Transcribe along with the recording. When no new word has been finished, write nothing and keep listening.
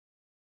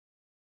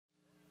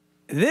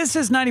This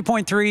is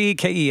 90.3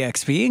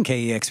 KEXP and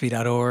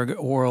KEXP.org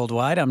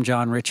worldwide. I'm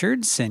John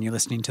Richards, and you're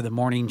listening to The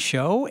Morning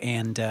Show.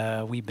 And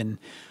we've been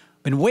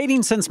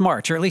waiting since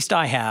March, or at least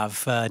I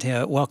have,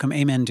 to welcome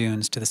Amen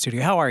Dunes to the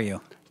studio. How are you?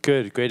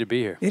 Good. Great to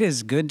be here. It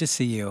is good to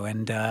see you.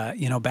 And,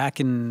 back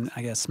in,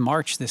 I guess,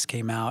 March this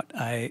came out.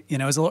 It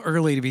was a little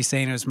early to be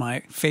saying it was my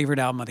favorite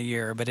album of the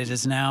year, but it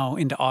is now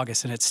into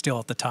August, and it's still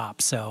at the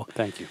top. So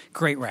thank you.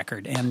 Great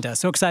record. And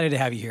so excited to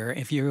have you here.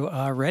 If you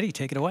are ready,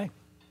 take it away.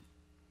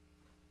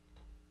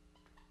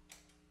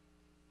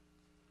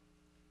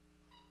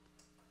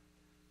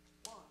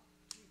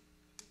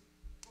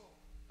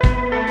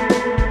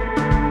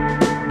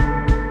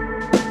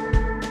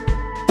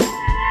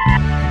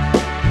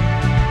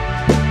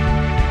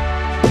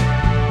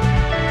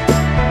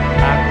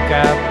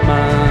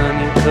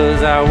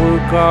 Cause I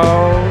work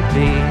all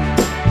day,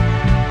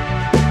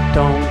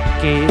 don't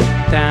get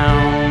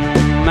down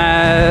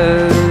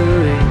my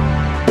way.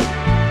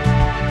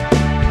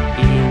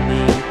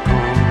 Evening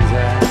comes, I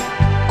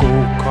go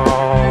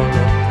call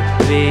up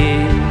the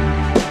bed.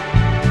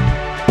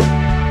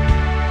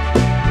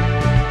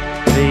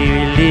 Play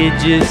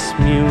religious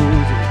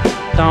music,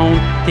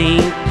 don't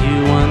think you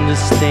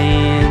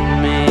understand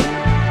me.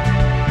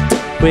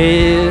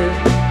 Well,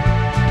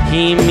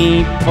 hear me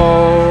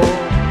pour,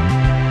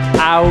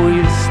 I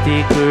will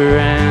stick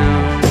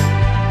around.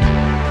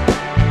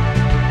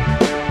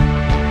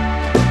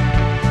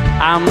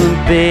 I'm the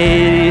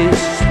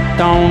baddest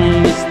stone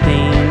in this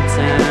damn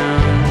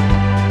town.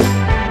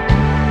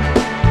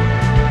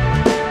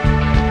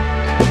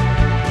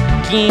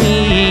 Give me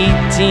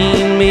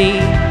 18,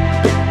 mate,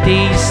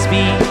 they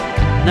speak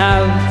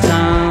another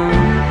tongue.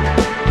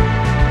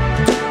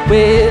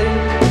 Well,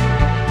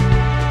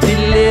 they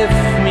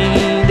left me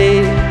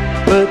there,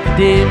 but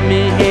they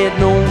me had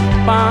no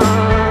fun.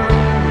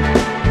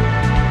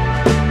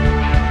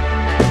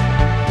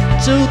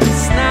 Truth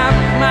is not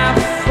my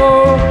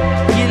fault,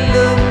 you're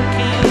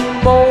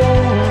looking more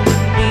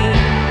at me.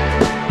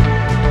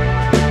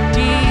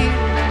 Deep,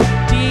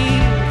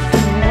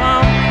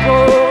 I'm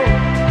poor,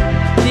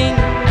 think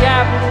you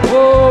got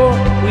war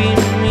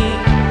with me.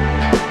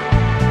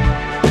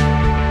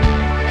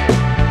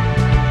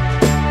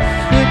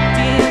 Put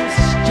in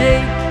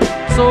straight,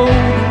 so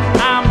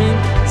I'm in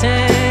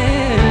town.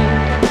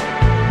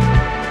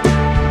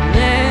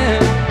 Now,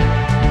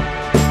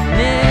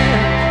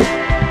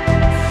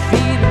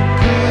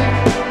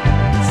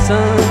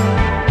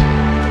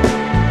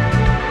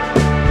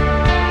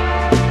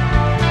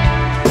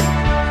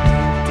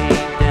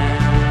 deep down,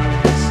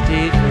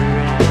 stick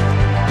around.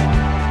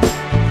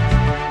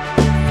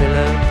 Fill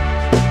up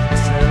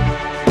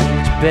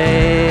each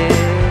bed.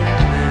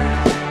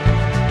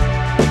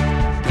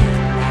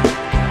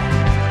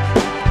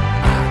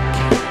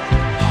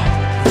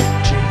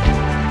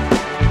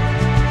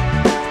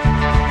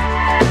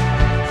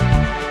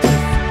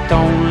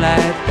 Don't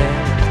like that.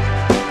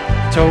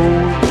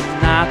 Told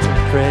not to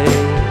pray,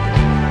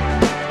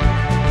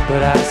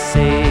 but I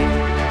say,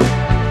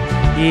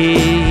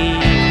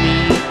 yeah, me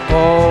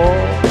for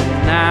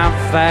now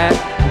fight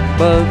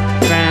but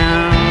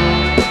crown.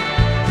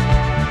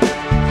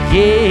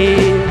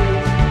 Yeah,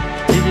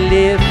 they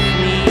left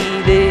me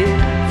there,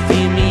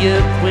 fill me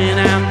up when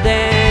I'm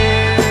down.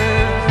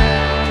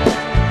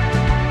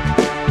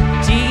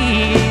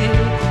 Dear,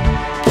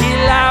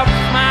 kill off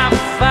my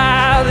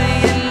father,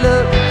 your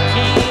love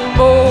came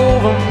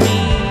over me.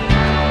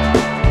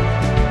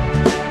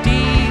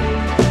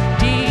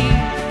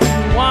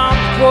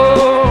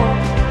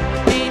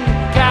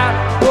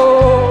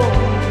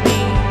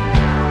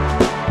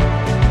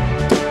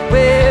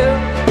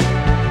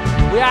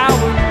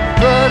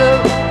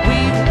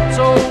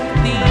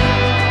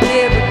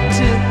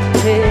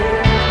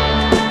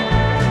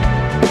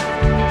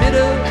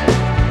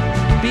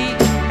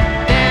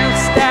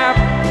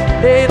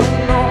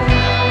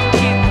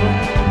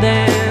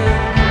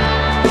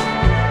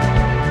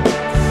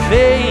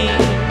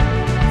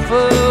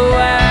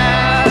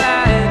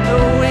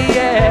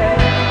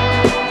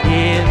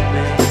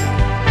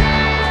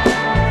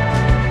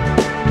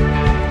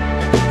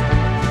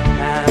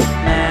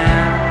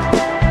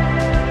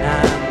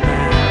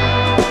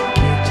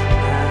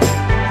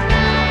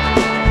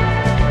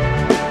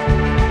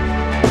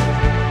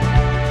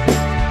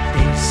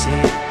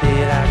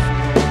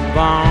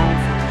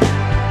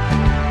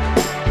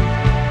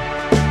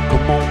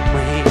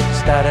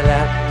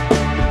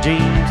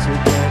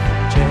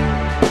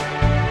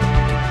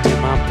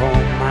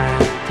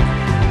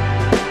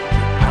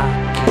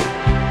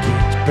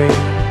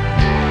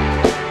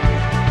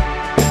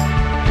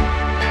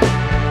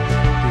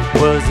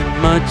 Wasn't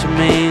much a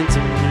man to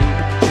me,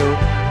 but you're the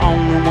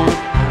only one I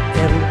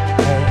ever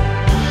had.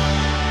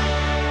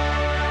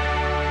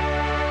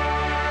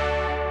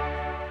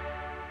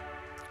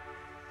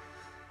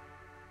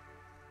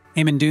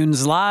 Amen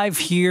Dunes live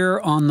here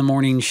on The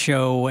Morning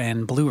Show,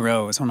 and Blue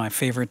Rose, one of my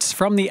favorites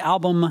from the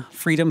album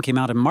Freedom, came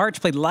out in March,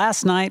 played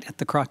last night at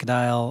the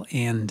Crocodile,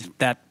 and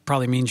that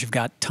probably means you've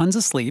got tons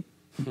of sleep.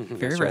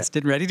 very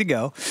rested, ready to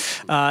go.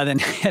 Then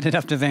headed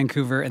up to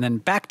Vancouver and then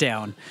back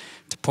down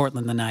to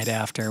Portland the night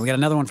after. We got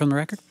another one from the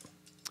record?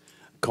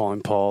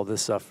 Calling Paul the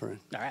Suffering.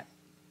 All right.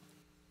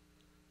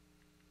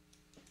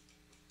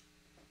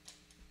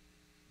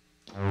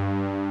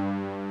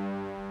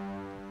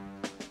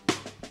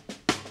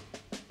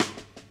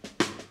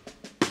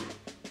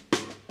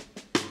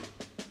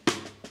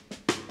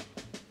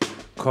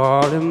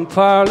 Calling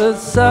Paul the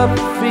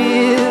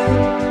Suffering.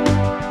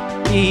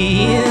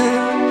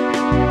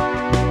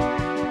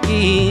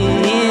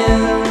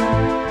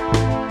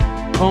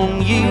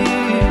 On you,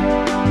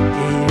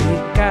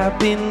 Eric, I've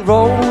been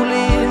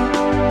rolling,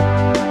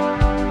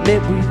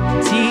 met with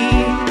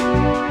tears,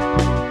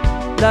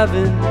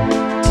 loving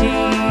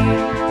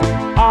tears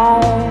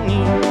on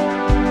you.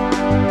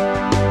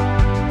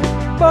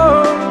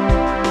 Oh,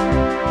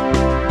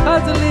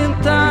 hustling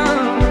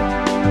time,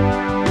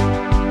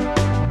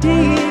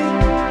 dear,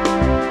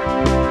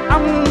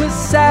 I'm the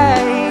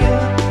Messiah.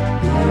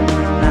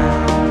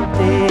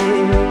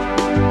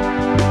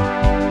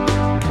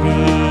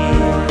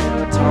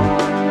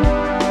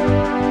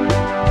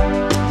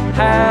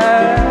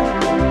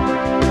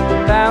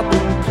 About the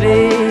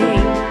play,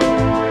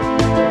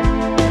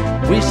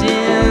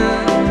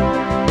 wishing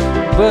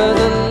was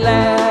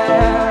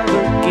alive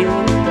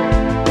again,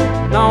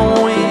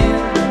 knowing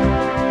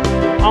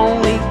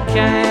only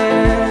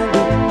kind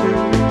of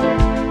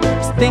good,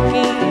 was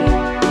thinking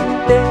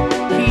that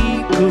he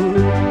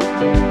could.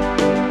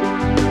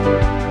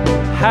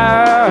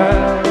 How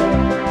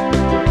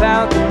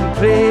about the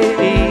play,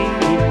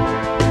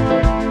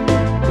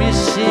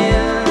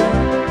 wishing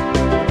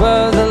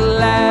was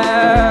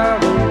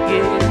alive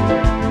again,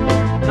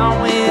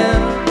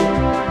 knowing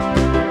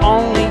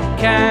only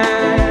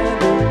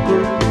kind of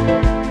good,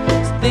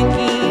 was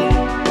thinking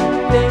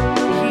that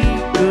he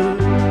could.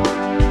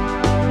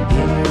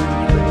 Ain't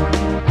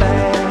it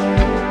bad?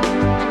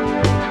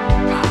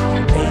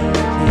 Ain't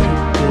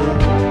it good?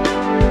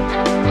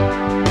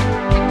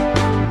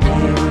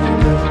 Ain't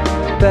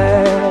it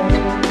bad?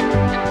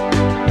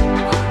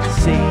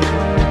 Say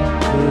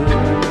good.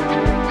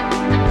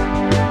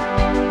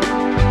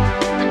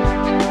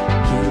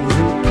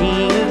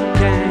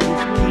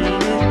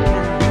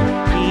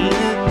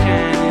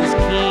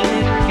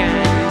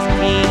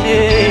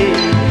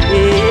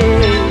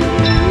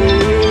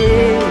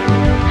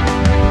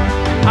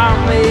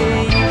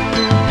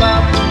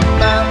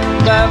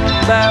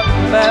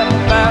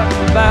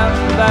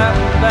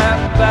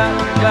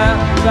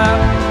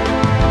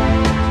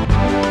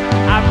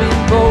 I've been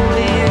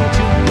bowling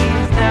 2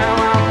 weeks now,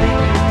 I'm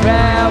making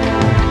travel.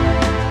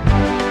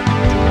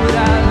 Do what I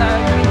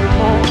like, you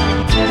want,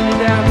 turn it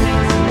down,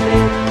 things to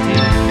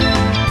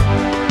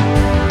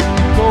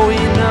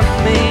going up,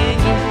 man,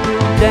 you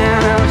go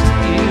down, I'll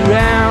see you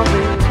around,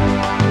 man.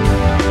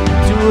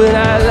 Do what I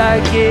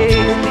like,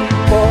 yeah,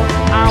 before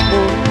I'm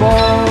on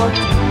board.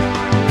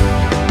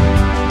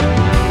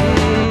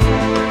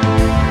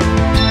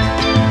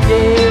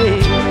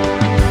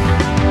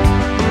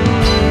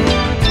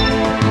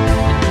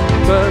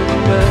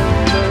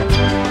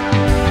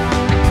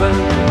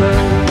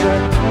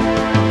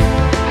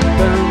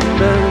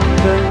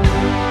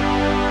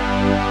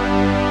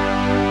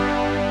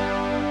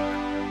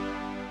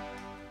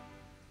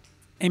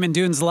 Eamon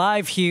Doones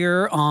live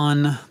here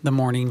on The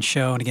Morning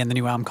Show. And again, the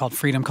new album called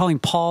Freedom. Calling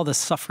Paul the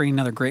Suffering,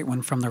 another great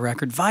one from the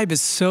record. Vibe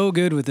is so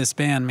good with this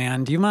band,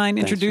 man. Do you mind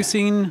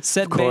introducing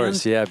said band? Of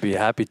course, yeah, I'd be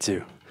happy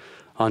to.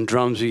 On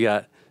drums, we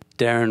got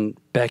Darren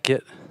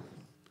Beckett.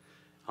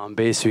 On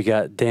bass, we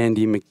got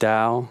Dandy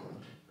McDowell.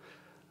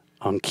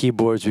 On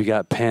keyboards, we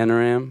got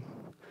Panoram.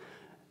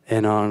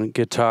 And on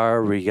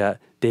guitar, we got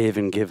Dave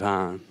and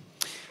Givhan.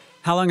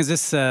 How long has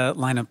this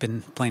lineup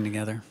been playing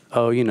together?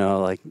 Oh, you know,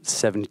 like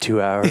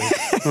 72 hours.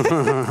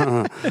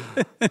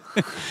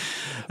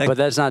 But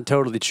that's not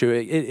totally true.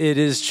 It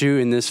is true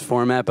in this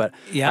format, but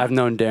yeah. I've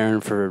known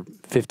Darren for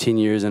 15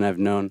 years, and I've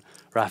known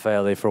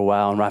Raffaele for a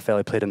while, and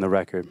Raffaele played on the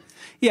record.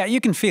 Yeah,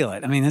 you can feel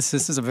it. I mean, this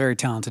is a very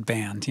talented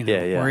band. You know,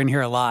 yeah. We're in here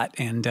a lot,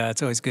 and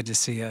it's always good to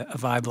see a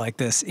vibe like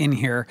this in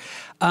here.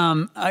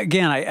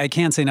 Again, I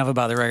can't say enough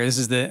about the record. This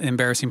is the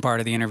embarrassing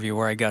part of the interview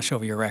where I gush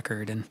over your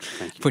record and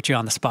put you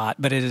on the spot.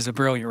 But it is a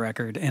brilliant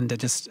record, and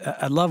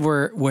I love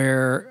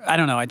where I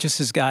don't know. It just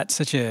has got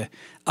such a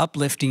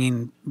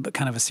uplifting but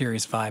kind of a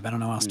serious vibe. I don't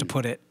know how else to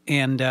put it.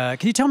 And can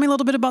you tell me a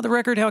little bit about the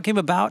record, how it came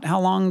about,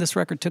 how long this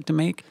record took to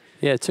make?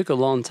 Yeah, it took a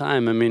long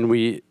time. I mean,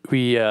 we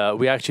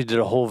actually did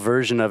a whole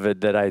version of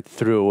it that I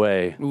threw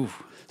away.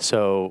 Oof.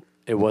 So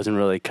it wasn't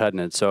really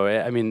cutting it. So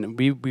I mean,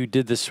 we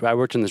did this. I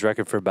worked on this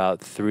record for about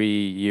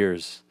 3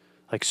 years,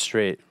 like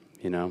straight.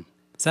 You know.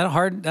 Is that a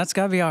hard? That's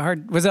got to be a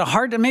hard. Was it a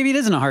hard? Maybe it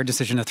isn't a hard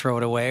decision to throw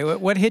it away.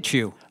 What hit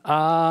you?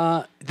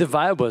 The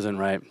vibe wasn't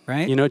right.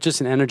 Right. You know, it's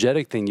just an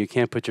energetic thing. You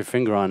can't put your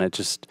finger on it.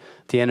 Just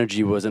the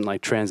energy wasn't like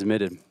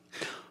transmitted.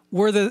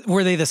 Were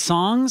they the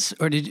songs,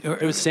 or did you,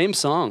 it was same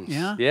songs?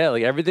 Yeah,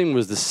 like everything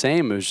was the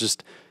same. It was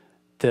just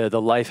the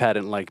life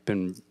hadn't like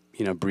been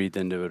breathed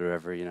into it or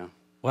whatever.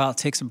 Well, it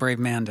takes a brave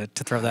man to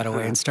throw that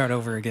away and start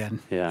over again.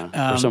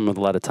 Yeah, or someone with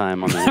a lot of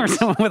time on their hands. Or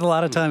someone with a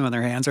lot of time on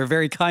their hands, or a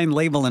very kind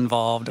label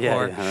involved,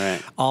 or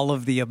all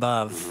of the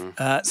above.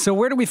 So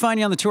where do we find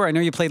you on the tour? I know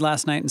you played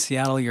last night in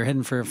Seattle. You're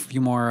heading for a few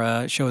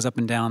more shows up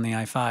and down the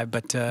I-5.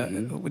 But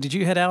did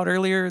you head out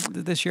earlier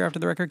this year after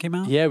the record came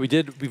out? Yeah, we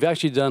did. We've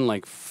actually done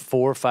like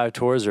 4 or 5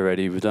 tours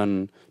already. We've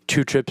done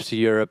 2 trips to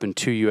Europe and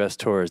 2 U.S.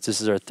 tours.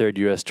 This is our 3rd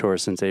U.S. tour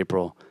since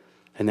April.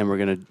 And then we're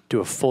going to do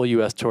a full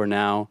U.S. tour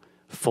now.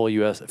 Full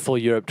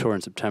Europe tour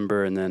in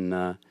September, and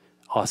then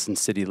Austin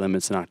City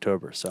Limits in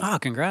October. So,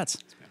 congrats!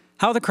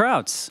 How are the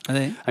crowds? Are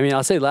they? I mean,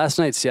 I'll say last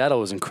night Seattle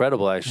was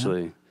incredible.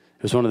 Actually,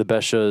 it was one of the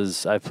best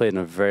shows I've played in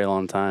a very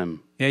long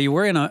time. Yeah, you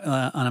were on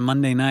a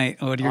Monday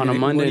night. On a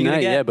Monday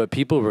night, yeah. But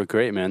people were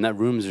great, man. That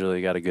room's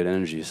really got a good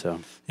energy. So,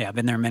 yeah, I've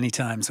been there many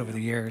times over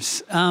the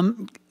years.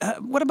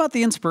 What about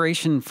the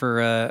inspiration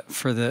for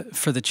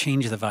the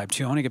change of the vibe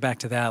too? I want to get back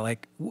to that.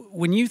 Like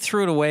when you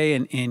threw it away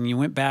and you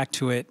went back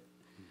to it.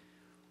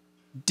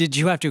 Did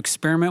you have to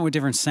experiment with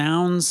different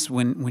sounds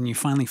when you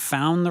finally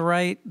found the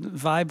right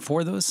vibe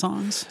for those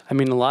songs? I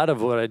mean, a lot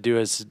of what I do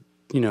is,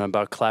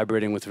 about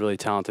collaborating with really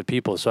talented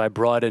people. So I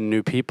brought in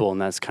new people, and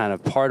that's kind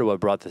of part of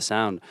what brought the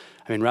sound.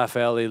 I mean,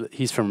 Raffaele,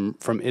 he's from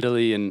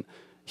Italy, and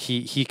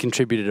he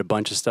contributed a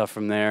bunch of stuff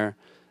from there.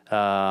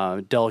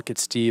 Delicate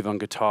Steve on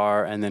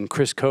guitar, and then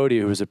Chris Cody,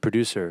 who was a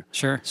producer.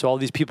 Sure. So all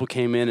these people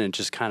came in and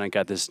just kind of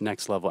got this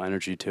next level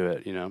energy to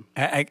it,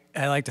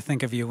 I like to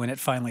think of you when it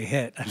finally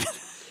hit.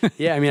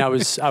 Yeah, I mean, I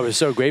was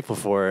so grateful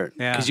for it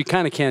because you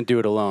kind of can't do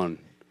it alone,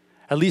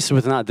 at least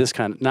with not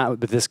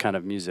with this kind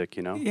of music,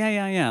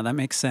 Yeah. That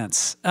makes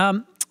sense.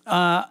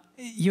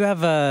 You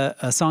have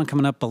a song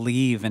coming up,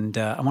 "Believe," and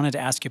I wanted to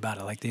ask you about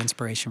it, like the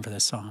inspiration for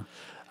this song.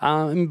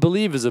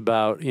 "Believe" is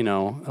about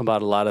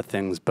about a lot of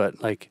things,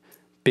 but like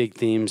big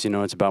themes.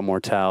 It's about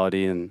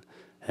mortality and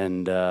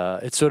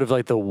it's sort of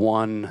like the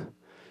one.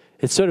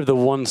 It's sort of the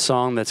one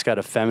song that's got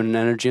a feminine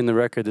energy in the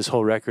record. This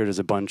whole record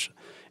is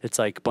it's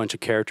like a bunch of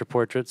character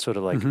portraits, sort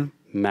of like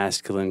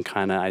masculine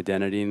kind of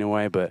identity in a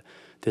way, but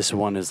this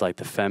one is like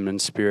the feminine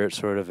spirit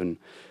sort of, and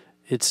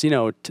it's,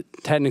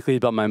 technically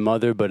about my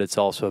mother, but it's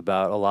also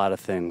about a lot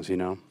of things,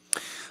 Well,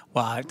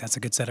 that's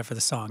a good setup for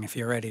the song if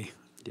you're ready.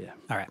 Yeah.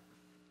 All right.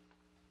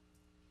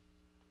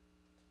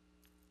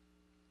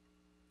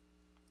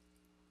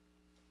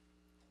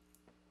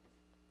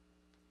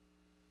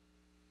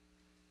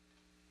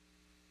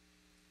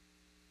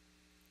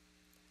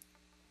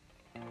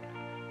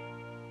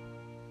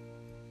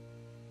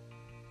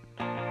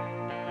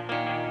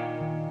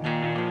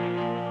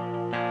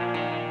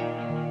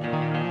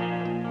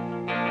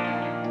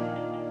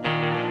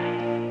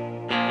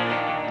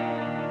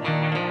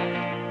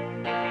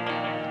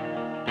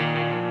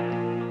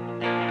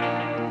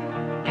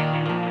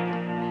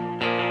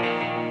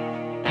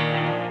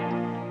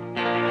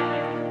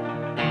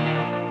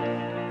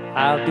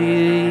 I'll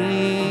be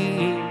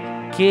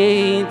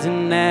okay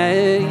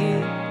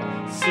tonight.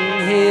 Some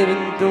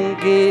heaven don't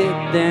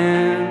get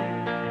down.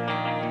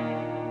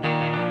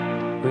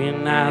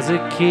 When I was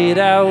a kid,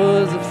 I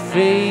was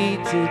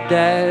afraid to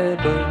die,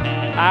 but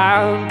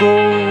I'm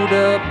grown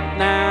up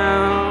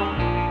now.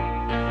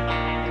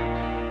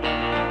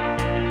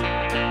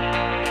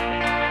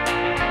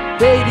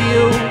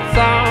 Radio's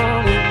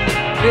on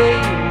and play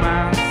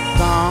my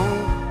song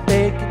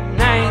back in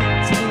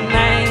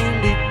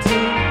 1992.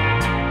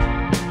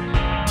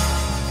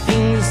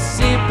 Things are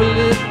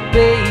simple,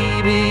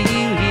 baby,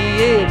 you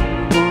hear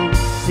everyone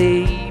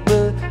say,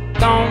 but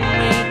don't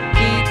make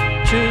it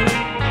true.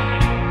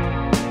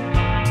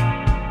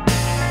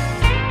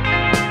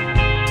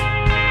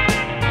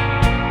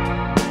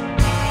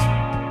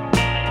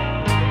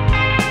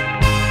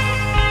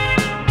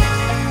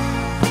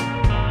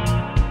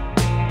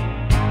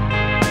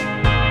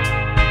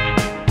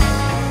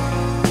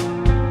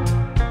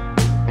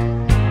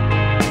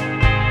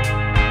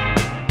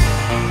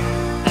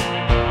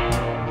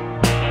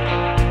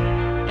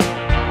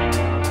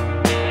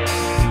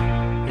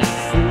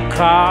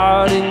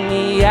 Caught in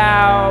the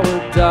hour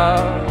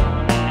dark,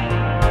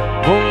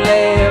 won't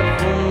laugh,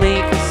 won't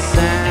make a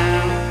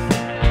sound.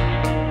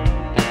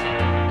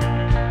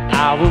 I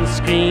won't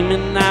scream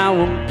and I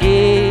won't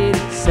get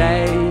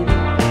excited.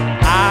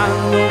 I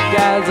know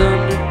guys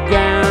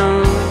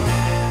underground,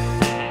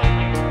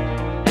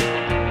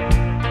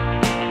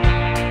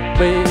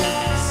 but it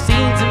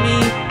seems to me,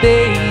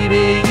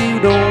 baby, you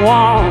don't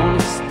want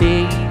to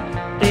stay.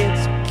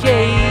 It's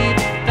okay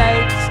if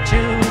that's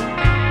true.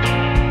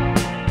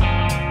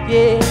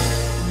 Yeah,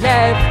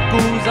 life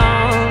goes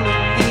on,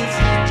 and this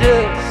is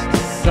just a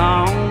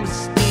song.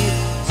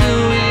 Still do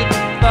it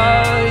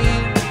for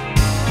you,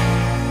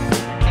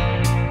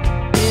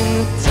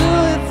 and do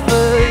it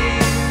for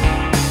you.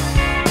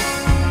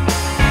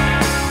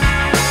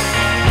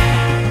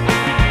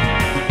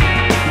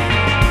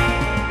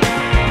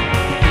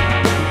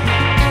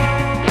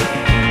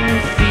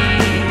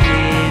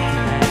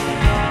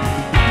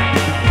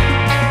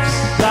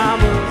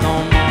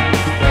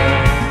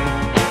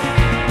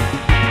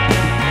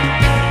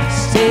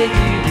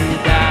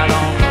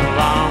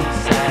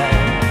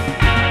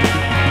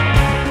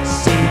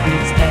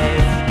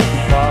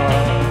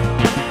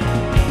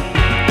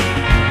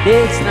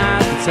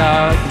 it's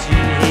hard to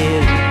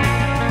hit.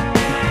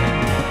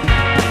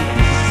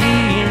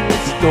 Seeing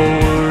this go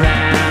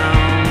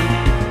around,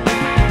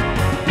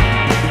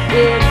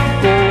 it's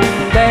going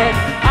that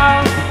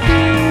all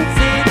things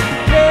it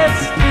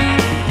lets me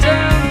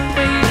turn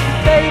free,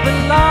 they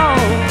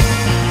belong.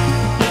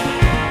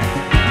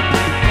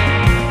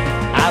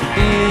 I've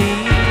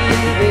been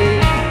living,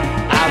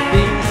 I've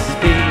been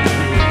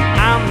spinning,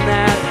 I'm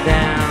not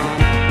down.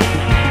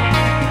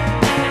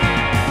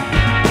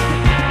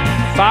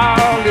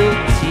 Fall of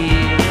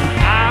tears,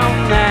 I'm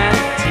not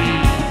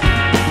teased,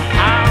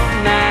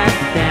 I'm not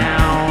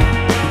down.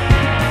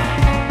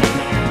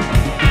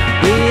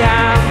 Yeah,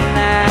 I'm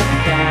not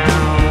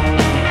down.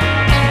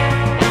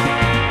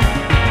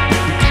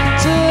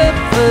 To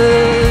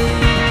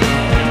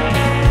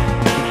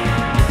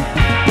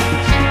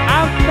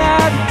I'm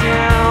not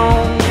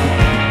down.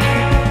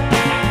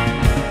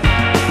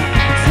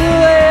 To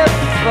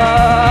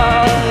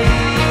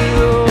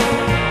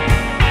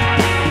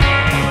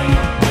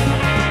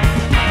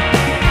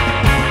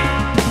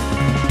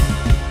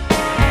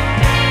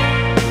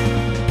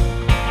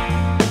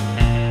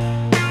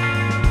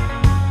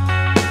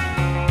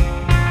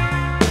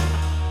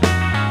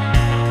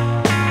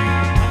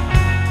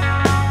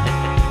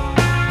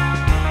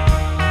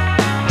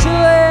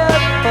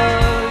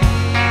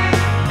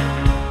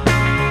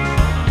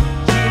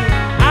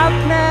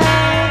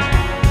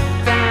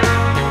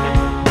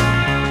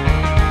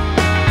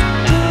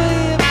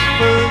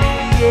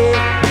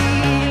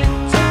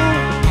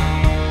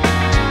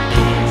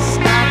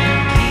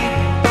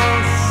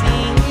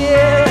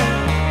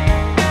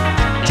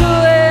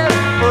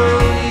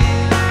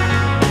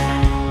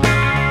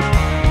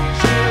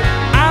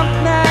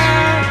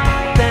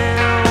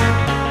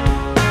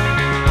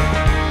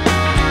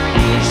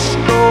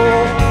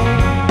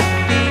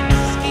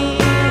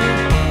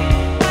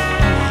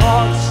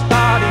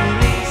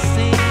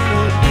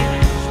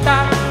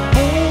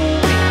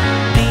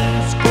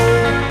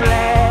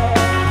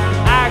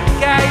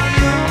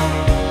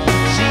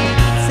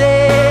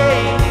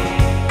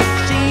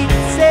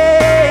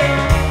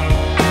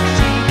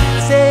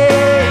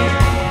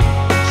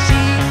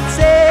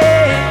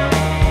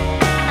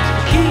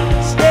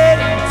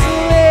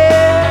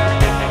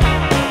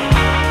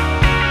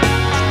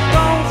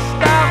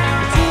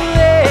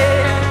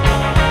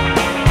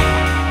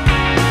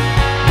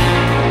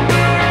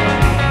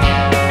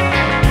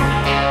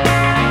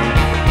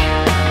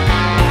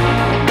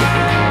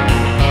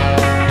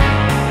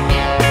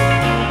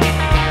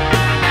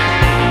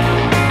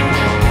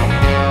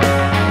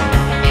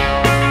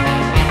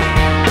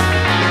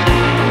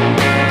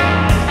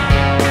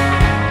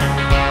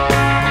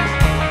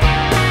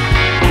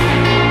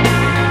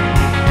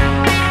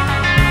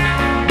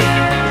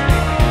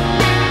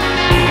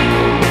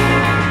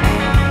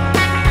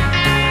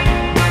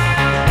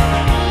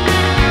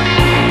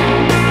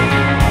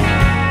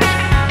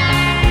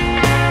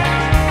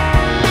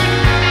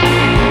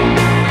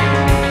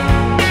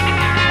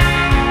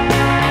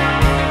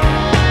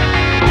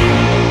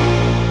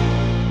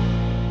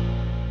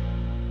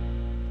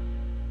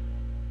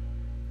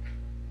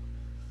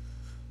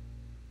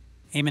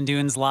Eamon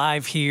Doones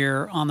live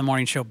here on the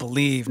morning show.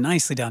 Believe.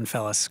 Nicely done,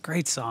 fellas.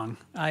 Great song.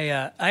 I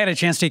had a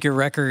chance to take your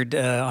record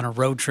on a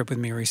road trip with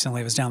me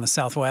recently. It was down the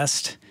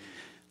Southwest.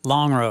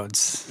 Long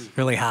roads,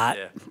 really hot.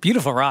 Yeah.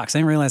 Beautiful rocks. I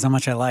didn't realize how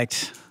much I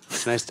liked.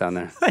 It's nice down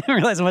there. I didn't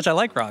realize how much I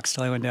like rocks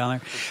till I went down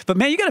there. But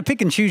man, you got to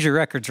pick and choose your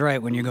records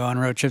right when you go on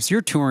road trips.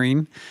 You're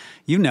touring,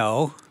 you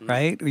know,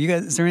 right? You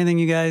guys, is there anything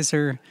you guys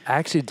are? I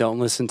actually don't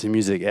listen to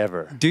music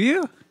ever. Do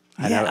you?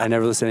 I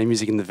never listen to any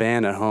music in the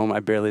van, at home. I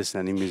barely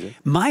listen to any music.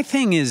 My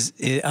thing is,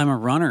 I'm a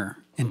runner,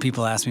 and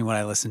people ask me what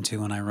I listen to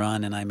when I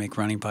run, and I make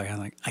running podcasts. I'm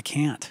like, I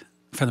can't,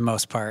 for the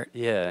most part.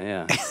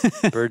 Yeah.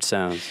 Bird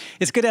sounds.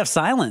 It's good to have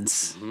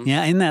silence. Mm-hmm.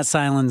 Yeah, in that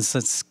silence,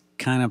 that's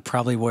kind of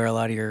probably where a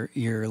lot of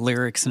your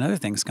lyrics and other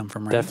things come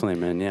from, right? Definitely,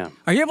 man, yeah.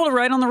 Are you able to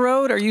write on the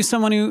road? Are you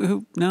someone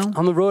who no?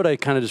 On the road, I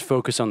kind of just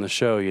focus on the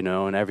show, you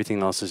know, and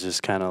everything else is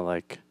just kind of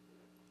like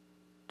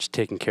just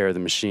taking care of the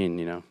machine,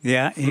 you know.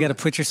 Yeah, you got to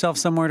put yourself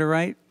somewhere to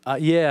write?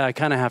 Yeah, I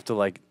kind of have to,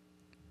 like,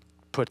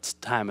 put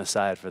time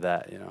aside for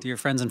that, you know. Do your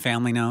friends and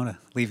family know to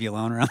leave you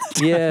alone around that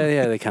time?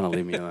 Yeah, they kind of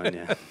leave me alone,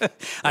 yeah.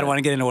 I don't want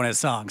to get into one of his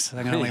songs.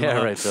 I'm gonna leave yeah,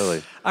 right,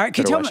 totally. All right,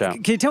 can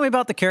you tell me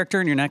about the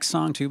character in your next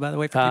song, too, by the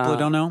way, for people who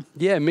don't know?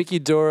 Yeah, Miki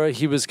Dora,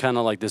 he was kind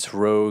of like this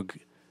rogue.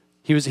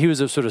 He was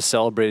a sort of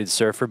celebrated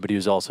surfer, but he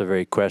was also a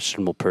very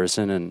questionable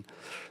person, and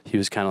he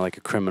was kind of like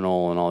a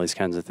criminal and all these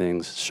kinds of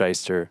things,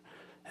 shyster.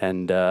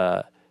 And,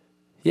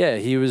 yeah,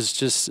 he was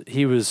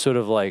sort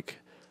of like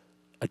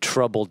a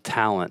troubled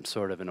talent,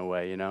 sort of, in a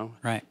way, you know?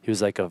 Right. He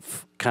was like a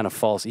kind of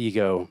false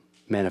ego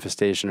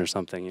manifestation or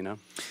something, you know?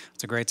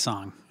 It's a great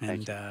song.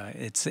 And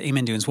it's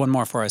Eamon Doones. One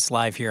more for us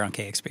live here on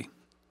KEXP.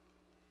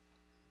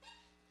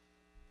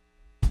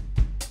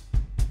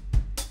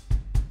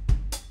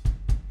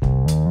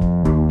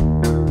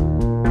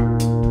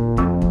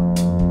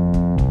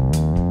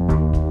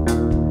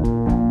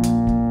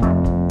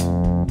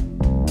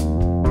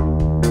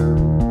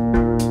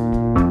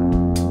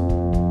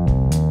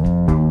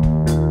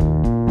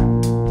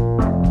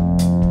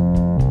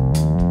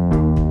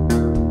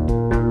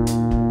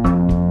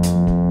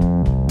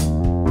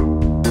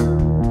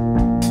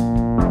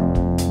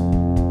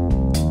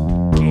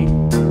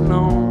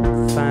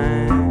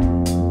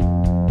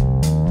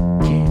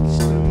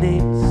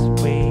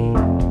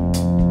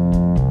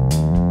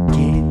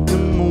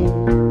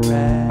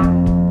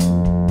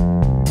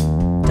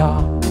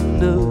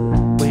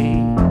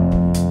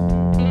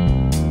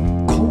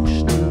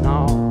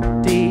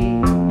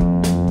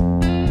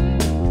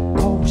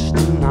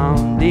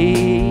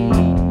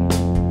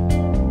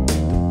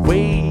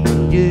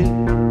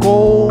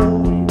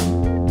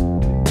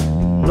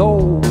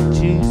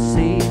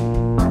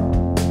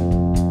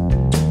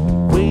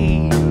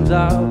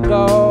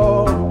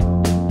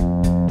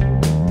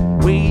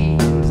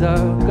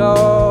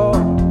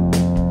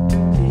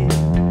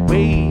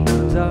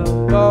 waves of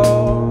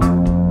gold.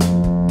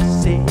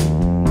 Say,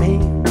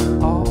 man,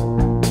 all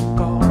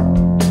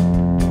gone.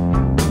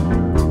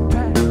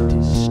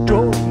 Practice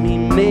drove me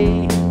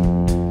mad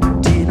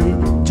till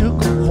it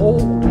took a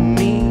hold of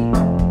me.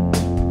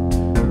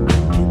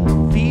 I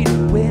can feel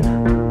it when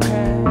I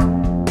cry.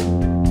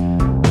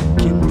 I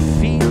can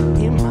feel it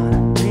in my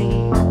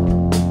dream,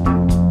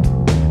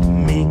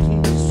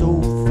 making me so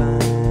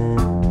fine.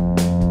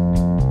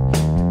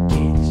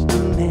 Catch the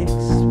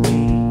next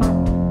wave.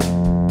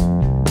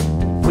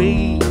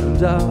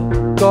 Waves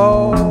of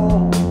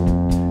gold.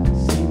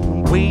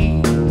 Sing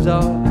waves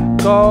of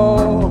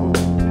gold.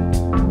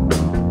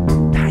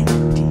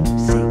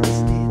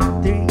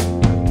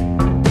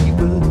 1963, we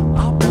were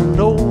up on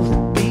Nova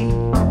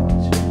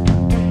Beach,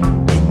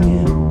 and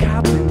you're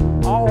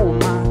copping all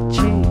my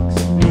chicks,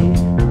 man,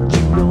 but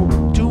you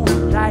don't do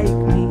it like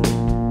me.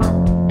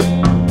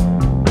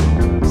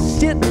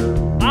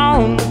 Sitting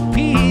on the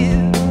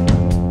pier,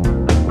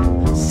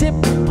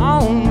 sipping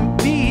on the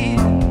beer.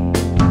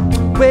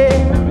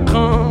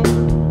 Welcome,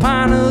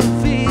 pint of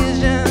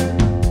vision.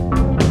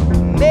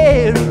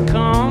 Mary,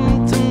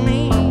 come to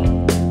me.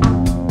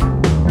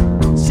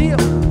 Sip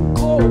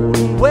cold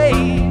and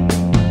wave,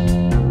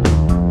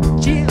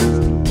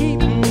 just to keep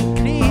me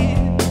clear.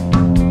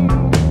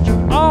 You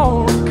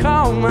all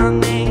call my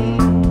name,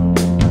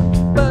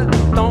 but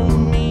it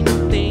don't mean a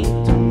thing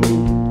to me.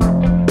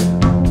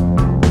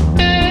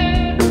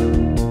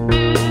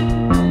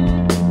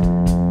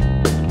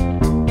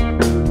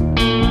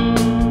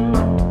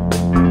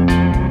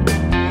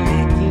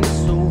 Making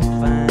so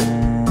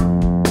fine.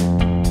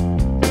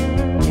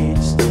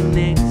 Catch the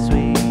next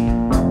wave.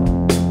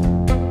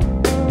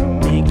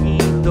 Miki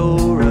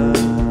Dora.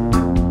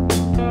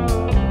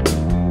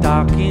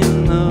 Dark in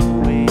the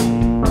way.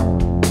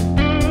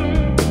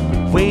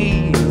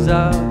 Waves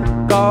of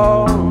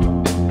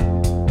gold.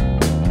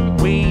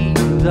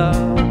 Waves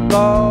of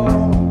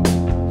gold.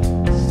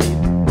 Say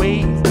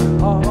waves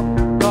of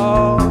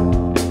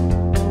gold.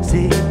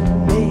 Say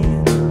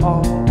waves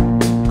of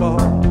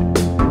gold.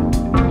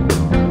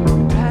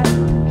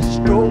 Paddle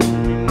stroke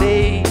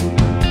me,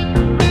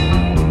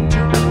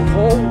 took a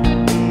hold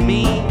of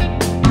me.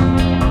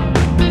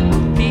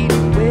 Feel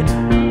it when I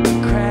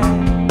cry.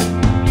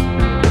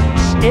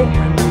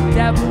 Staring the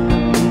devil.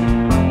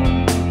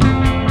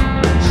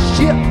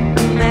 Ship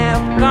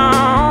have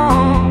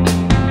gone.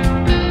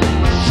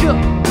 Ship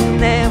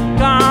have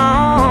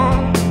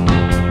gone.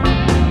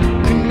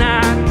 Can I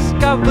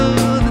discover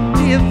the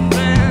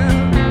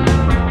difference?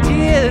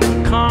 Did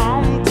it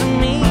come to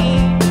me?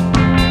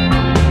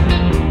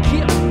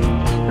 Keep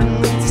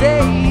the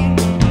tape,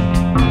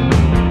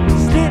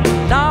 slid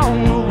along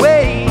the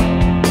way.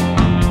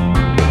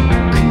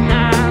 Can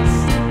I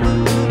see the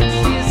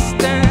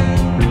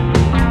existence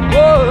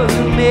was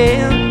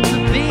meant to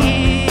be?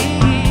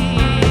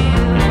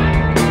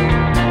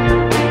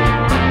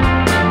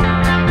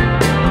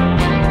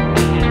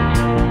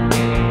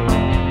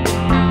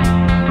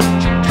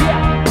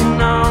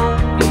 Getting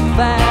on the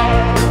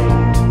fire,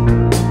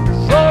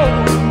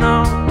 rolling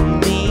on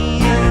me,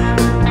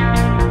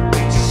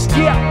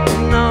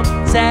 skipping up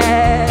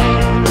tide,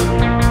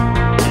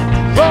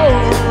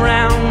 rolling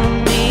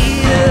around me,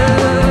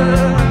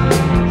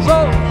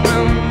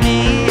 rolling me,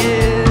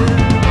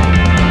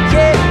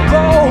 yeah,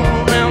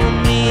 rolling around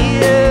me,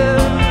 yeah,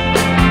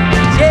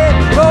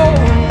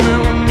 rolling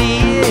around me,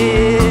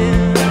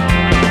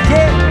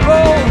 yeah,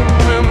 rolling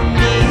around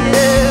me,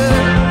 yeah,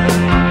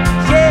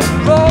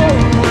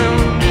 rolling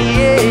around me.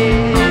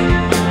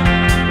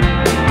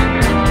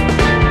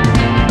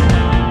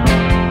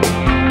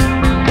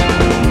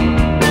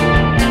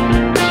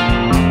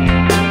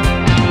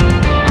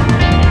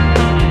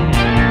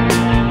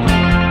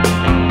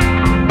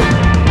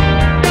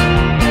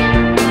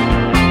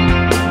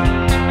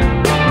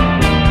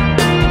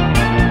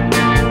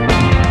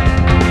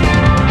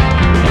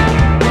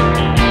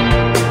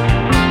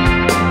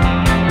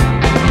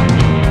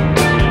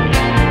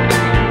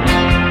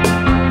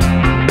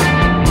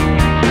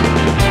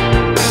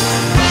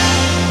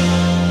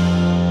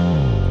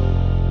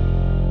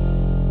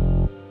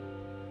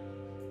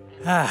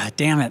 Ah,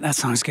 damn it. That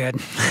song's good.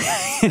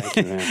 Thank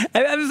you, man.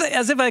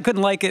 As if I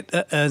couldn't like it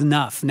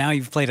enough. Now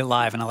you've played it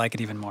live and I like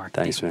it even more.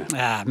 Thanks, man.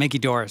 Miki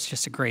Dora is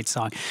just a great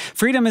song.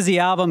 Freedom is the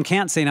album.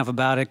 Can't say enough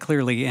about it,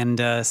 clearly.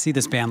 And see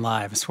this band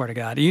live, I swear to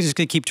God. Are you just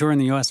going to keep touring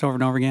the U.S. over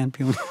and over again?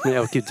 People? Yeah,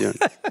 we'll keep doing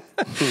it.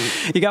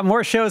 You got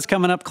more shows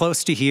coming up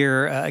close to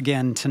here.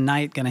 Again,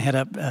 tonight, going to head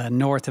up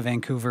north of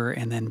Vancouver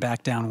and then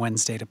back down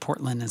Wednesday to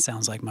Portland. And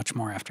sounds like much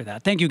more after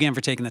that. Thank you again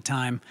for taking the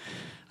time.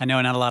 I know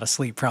not a lot of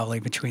sleep probably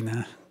between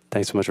the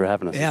Thanks so much for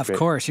having us. Yeah, of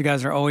course. You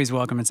guys are always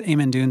welcome. It's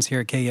Eamon Dunes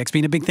here at KEXP.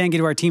 And a big thank you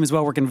to our team as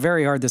well, working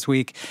very hard this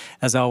week,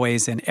 as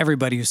always. And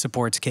everybody who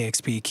supports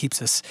KEXP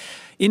keeps us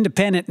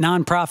independent,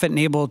 nonprofit, and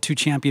able to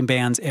champion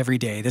bands every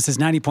day. This is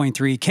 90.3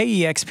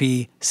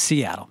 KEXP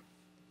Seattle.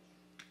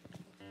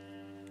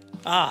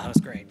 Ah, that was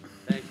great.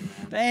 Thank you,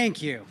 man.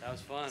 Thank you. That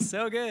was fun.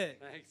 So good.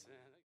 Thanks.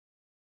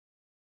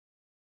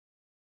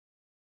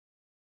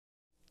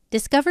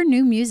 Discover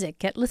new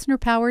music at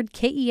listener-powered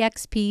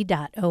KEXP.org.